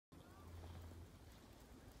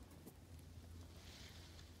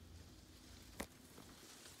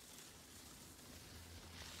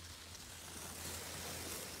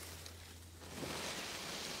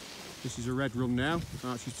This is a red run now.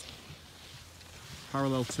 Archie's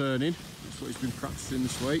parallel turning. That's what he's been practicing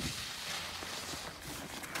this week.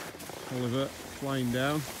 Oliver flying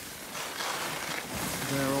down.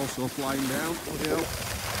 They're also flying down. Bloody hell.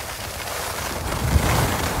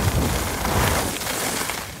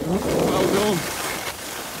 Well done.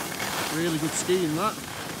 Really good skiing that.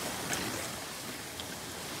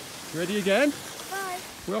 Ready again? Bye.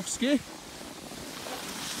 We're off ski.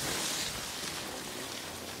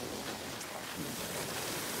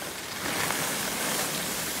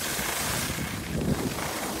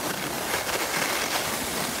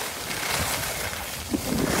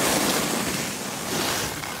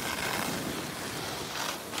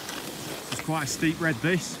 It's quite a steep red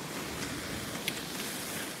this.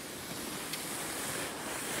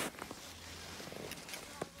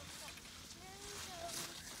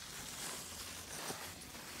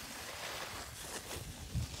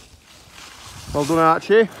 Well done,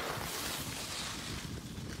 Archie.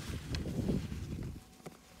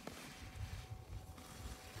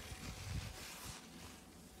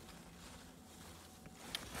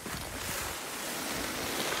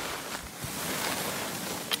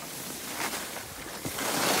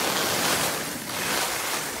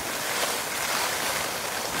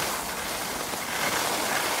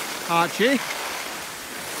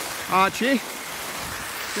 Archie,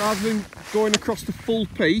 rather than going across the full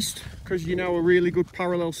piste, because you're now a really good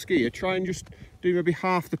parallel skier, try and just do maybe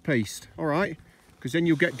half the piste, all right? Because then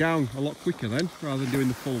you'll get down a lot quicker then, rather than doing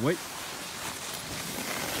the full width.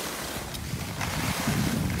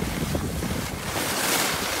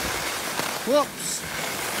 Whoops!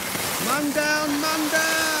 Man down, man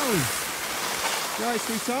down! Right,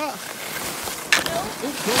 sweetheart?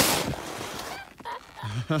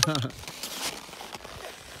 No.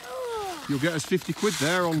 You'll get us 50 quid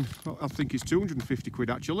there on, I think it's 250 quid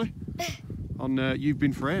actually, on You've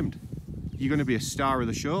Been Framed. You're going to be a star of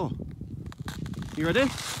the show. You ready?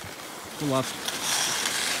 Good lad.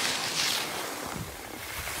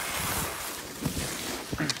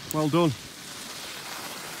 Well done.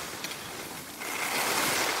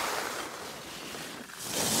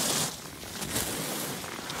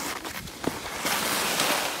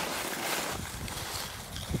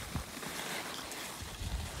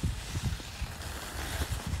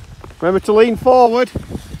 Remember to lean forward.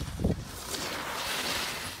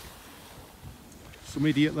 Some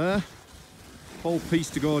idiot there. Whole piece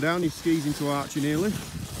to go down, he skis into Archie nearly.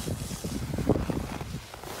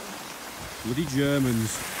 Bloody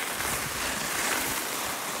Germans.